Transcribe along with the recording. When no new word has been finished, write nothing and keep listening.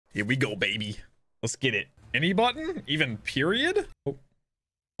Here we go, baby. Let's get it. Any button? Even period? Oh.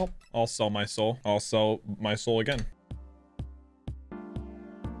 Oh, I'll sell my soul. I'll sell my soul again.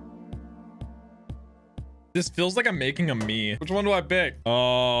 This feels like I'm making a me. Which one do I pick?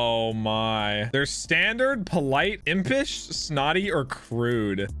 Oh my. There's standard, polite, impish, snotty, or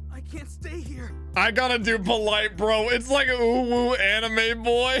crude. I can't stay here. I gotta do polite, bro. It's like a ooh anime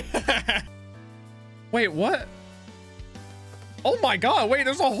boy. Wait, what? Oh my god, wait,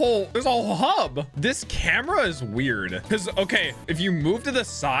 there's a whole hub. This camera is weird. Because, okay, if you move to the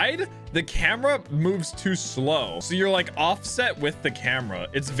side, the camera moves too slow. So you're like offset with the camera.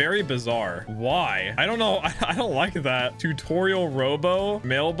 It's very bizarre. Why? I don't know. I don't like that. Tutorial robo,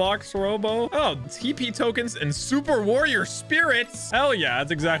 mailbox robo. Oh, TP tokens and super warrior spirits. Hell yeah, that's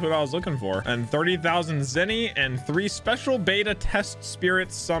exactly what I was looking for. And 30,000 zenny and 3 special beta test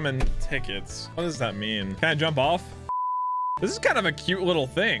spirit summon tickets. What does that mean? Can I jump off? This is kind of a cute little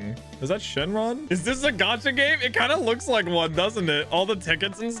thing. Is that Shenron? Is this a gacha game? It kind of looks like one, doesn't it? All the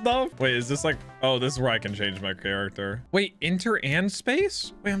tickets and stuff. Wait, is this like... Oh, this is where I can change my character. Wait, enter and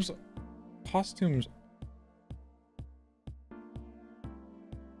space? Wait, I'm so... Costumes...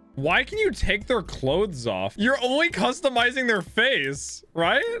 Why can you take their clothes off? You're only customizing their face,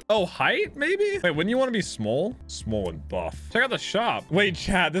 right? Oh, height, maybe? Wait, wouldn't you want to be small? Small and buff. Check out the shop. Wait,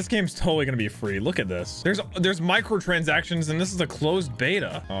 chat, this game's totally gonna be free. Look at this. There's microtransactions, and this is a closed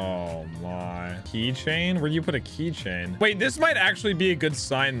beta. Oh my. Keychain? Where'd you put a keychain? Wait, this might actually be a good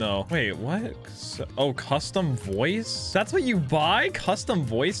sign, though. Wait, what? Oh, custom voice? That's what you buy? Custom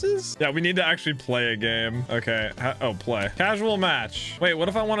voices? Yeah, we need to actually play a game. Okay. Oh, play. Casual match. Wait, what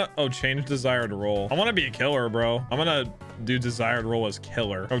if I want to... Oh, change desired role. I want to be a killer, bro. I'm gonna do desired role as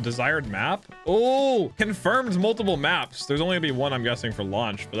killer. Oh, desired map. Oh, confirmed multiple maps. There's only gonna be one, I'm guessing, for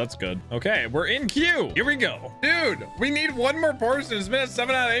launch, but that's good. Okay, we're in queue. Here we go. Dude, we need one more person. It's been at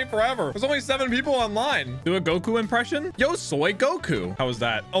 7 out of 8 forever. There's only 7 people online. Do a Goku impression. Yo, soy Goku. How was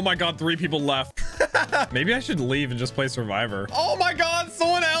that? Oh my god, 3 people left. Maybe I should leave and just play Survivor. Oh my god,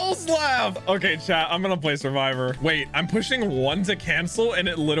 someone else left. Okay, chat, I'm gonna play Survivor. Wait, I'm pushing 1 to cancel and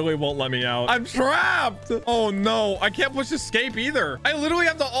it literally won't let me out. I'm trapped. Oh no, I can't push escape either. I literally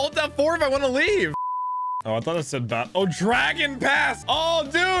have to alt F4 if I want to leave. Oh, I thought it said oh, Dragon Pass. Oh,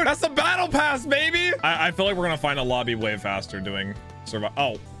 dude, that's the battle pass, baby. I feel like we're gonna find a lobby way faster doing survive.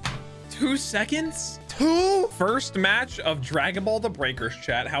 Oh, 2 seconds? 2? First match of Dragon Ball The Breakers,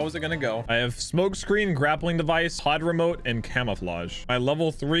 chat. How is it gonna go? I have smoke screen, grappling device, pod remote, and camouflage. My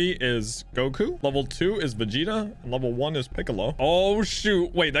level 3 is Goku. Level 2 is Vegeta. And level 1 is Piccolo. Oh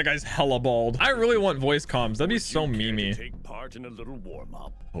shoot. Wait, that guy's hella bald. I really want voice comms. That'd be so memey. Take part in a little warm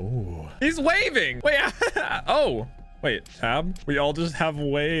up. Oh, he's waving. Wait, oh. Wait, tab? We all just have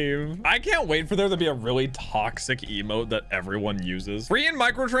wave. I can't wait for there to be a really toxic emote that everyone uses. Free and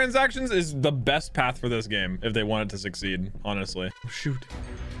microtransactions is the best path for this game if they want it to succeed, honestly. Oh, shoot.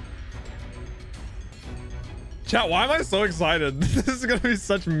 Chat, why am I so excited? This is gonna be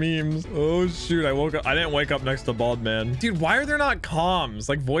such memes. Oh shoot, I woke up. I didn't wake up next to bald man. Dude, why are there not comms?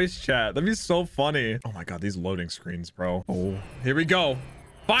 Like voice chat. That'd be so funny. Oh my god, these loading screens, bro. Oh, here we go.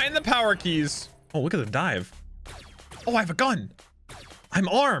 Find the power keys. Oh, look at the dive. Oh, I have a gun. I'm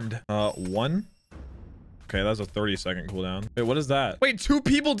armed. 1. Okay, that's a 30-second cooldown. Wait, what is that? Wait, 2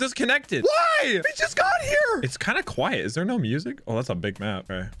 people disconnected. Why? We just got here. It's kind of quiet. Is there no music? Oh, that's a big map.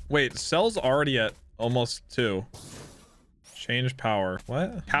 Okay. Wait, cell's already at almost 2. Change power.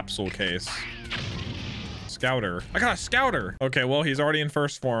 What? Capsule case. Scouter. I got a scouter. Okay, well, he's already in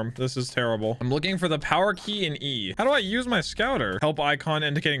first form. This is terrible. I'm looking for the power key in E. How do I use my scouter? Help icon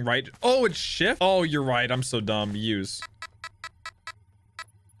indicating right. Oh, it's shift. Oh, you're right. I'm so dumb. Use.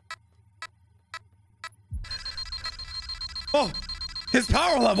 Oh, his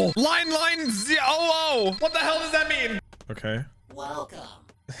power level. Line 0. What the hell does that mean? Okay. Welcome.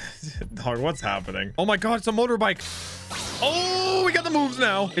 Dog, what's happening? Oh my god, it's a motorbike. Oh, we got the moves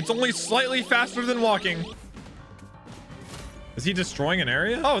now. It's only slightly faster than walking. Is he destroying an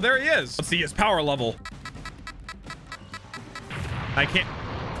area? Oh, there he is. Let's see his power level. I can't.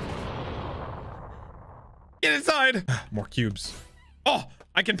 Get inside. More cubes. Oh,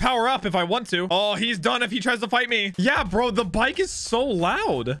 I can power up if I want to. Oh, he's done if he tries to fight me. Yeah, bro, the bike is so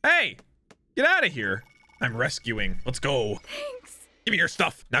loud. Hey, get out of here. I'm rescuing. Let's go. Thanks. Give me your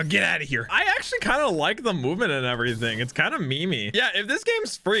stuff. Now get out of here. I actually kind of like the movement and everything. It's kind of memey. Yeah, if this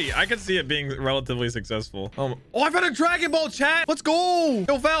game's free, I could see it being relatively successful. Oh, I've got a Dragon Ball, chat. Let's go.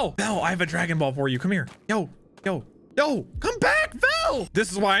 Yo, Vel. Vel, I have a Dragon Ball for you. Come here. Yo, come back, Vel.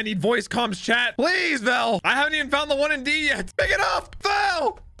 This is why I need voice comms, chat. Please, Vel. I haven't even found the one in D yet. Pick it up,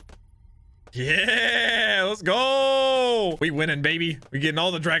 Vel. Yeah, let's go. We winning, baby. We getting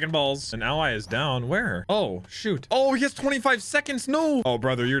all the Dragon Balls. An ally is down. Where? Oh, shoot. Oh, he has 25 seconds. No. Oh,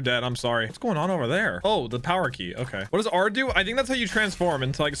 brother, you're dead. I'm sorry. What's going on over there? Oh, the power key. Okay. What does R do? I think that's how you transform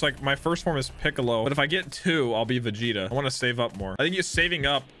into like, it's like my first form is Piccolo, but if I get 2, I'll be Vegeta. I want to save up more. I think you're saving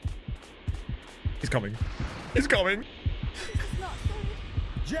up. He's coming. He's coming.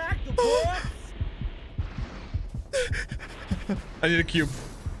 JackTheBus. I need a cube.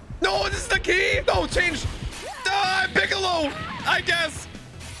 No, this is the key. No, change. Die, Piccolo. I guess.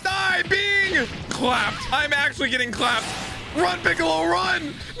 Die, Bing. Clapped. I'm actually getting clapped. Run, Piccolo,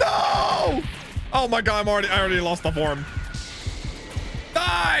 run. No. Oh my God, I already lost the form.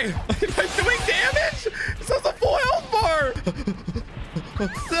 Die. Am I doing damage? This has a full health bar.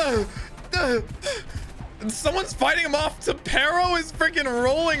 Someone's fighting him off. Tapero is freaking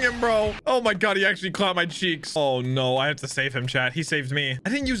rolling him, bro. Oh my God, he actually clapped my cheeks. Oh no, I have to save him, chat. He saved me. I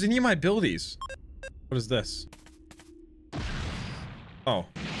didn't use any of my abilities. What is this? Oh.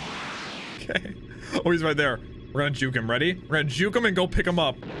 Okay. Oh, he's right there. We're gonna juke him. Ready? We're gonna juke him and go pick him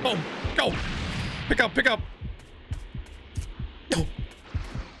up. Oh, go. Pick up, pick up. No.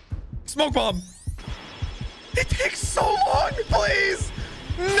 Smoke bomb. It takes so long, please.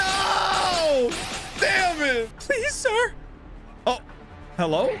 No. Damn it! Please, sir. Oh,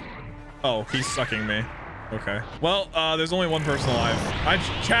 hello? Oh, he's sucking me. Okay. Well, there's only one person alive.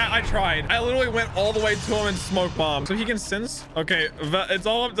 I tried. I literally went all the way to him and smoke bomb. So he can sense? Okay, it's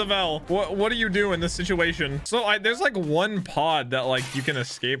all up to Vel. What do you do in this situation? So there's like one pod that like you can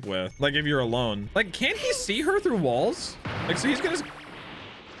escape with. Like if you're alone. Like, can't he see her through walls? Like, so he's gonna...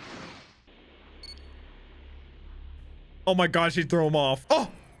 Oh my gosh, he'd throw him off. Oh!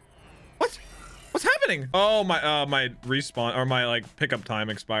 What's happening? Oh, my respawn or my like pickup time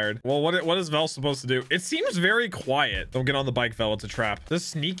expired. Well, what is Vel supposed to do? It seems very quiet. Don't get on the bike, Vel. It's a trap. Does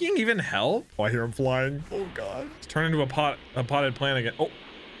sneaking even help? Oh, I hear him flying. Oh God. It's turned into a potted plant again. Oh,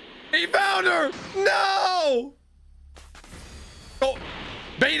 he found her. No. Oh,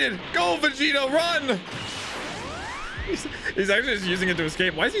 baited. Go, Vegeta, run. He's actually just using it to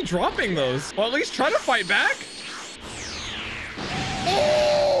escape. Why is he dropping those? Well, at least try to fight back.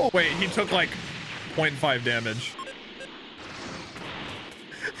 Oh, wait, he took like 0.5 damage.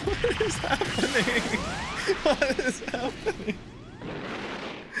 What is happening? What is happening?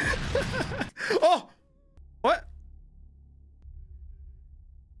 Oh, what?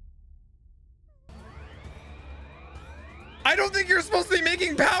 I don't think you're supposed to be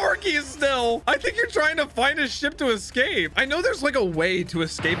making power keys still. I think you're trying to find a ship to escape. I know there's like a way to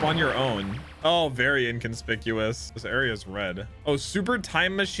escape on your own. Oh, very inconspicuous. This area is red. Oh, super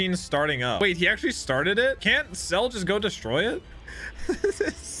time machine starting up. Wait, he actually started it? Can't Cell just go destroy it? This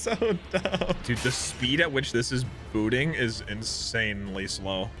is so dumb. Dude, the speed at which this is booting is insanely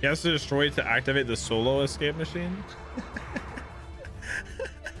slow. He has to destroy it to activate the solo escape machine.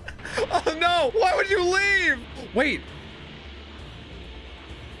 Oh no, why would you leave? Wait.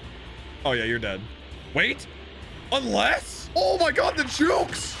 Oh yeah, you're dead. Wait, unless, oh my God, the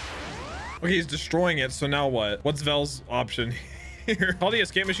jukes. Okay, he's destroying it. So now what? What's Vel's option here? Call the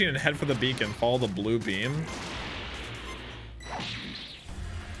escape machine and head for the beacon. Follow the blue beam.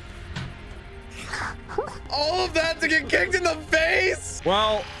 All of that to get kicked in the face?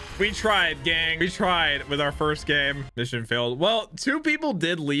 Well, we tried, gang. We tried with our first game. Mission failed. Well, 2 people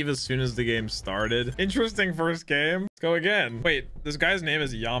did leave as soon as the game started. Interesting first game. Let's go again. Wait, this guy's name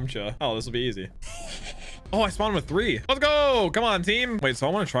is Yamcha. Oh, this will be easy. Oh, I spawned with 3. Let's go. Come on, team. Wait, so I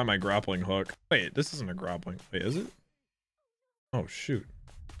want to try my grappling hook. Wait, this isn't a grappling. Wait, is it? Oh, shoot.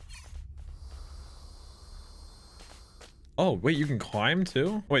 Oh, wait, you can climb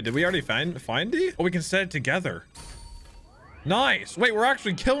too? Wait, did we already find D? Oh, we can set it together. Nice. Wait, we're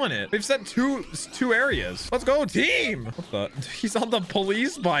actually killing it. We've set two areas. Let's go, team. What the? He's on the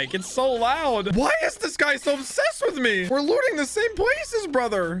police bike. It's so loud. Why is this guy so obsessed with me? We're looting the same places,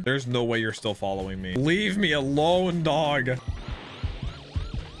 brother. There's no way you're still following me. Leave me alone, dog.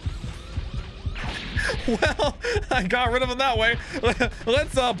 Well, I got rid of him that way.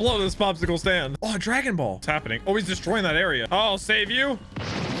 Let's blow this popsicle stand. Oh, a Dragon Ball. What's happening? Oh, he's destroying that area. Oh, I'll save you.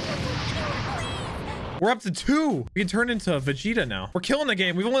 We're up to 2. We can turn into Vegeta now. We're killing the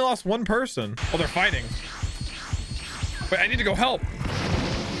game. We've only lost 1 person. Oh, they're fighting. Wait, I need to go help.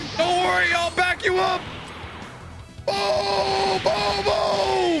 Don't worry, I'll back you up. Boom, boom,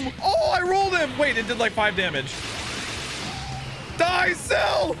 boom. Oh, I rolled him. Wait, it did like 5 damage. Die,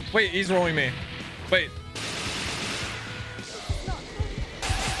 Cell. Wait, he's rolling me. Wait.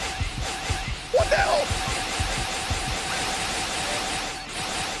 What the hell?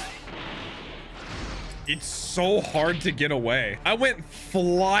 It's so hard to get away. I went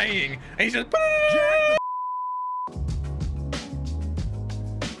flying and he's just... Jack,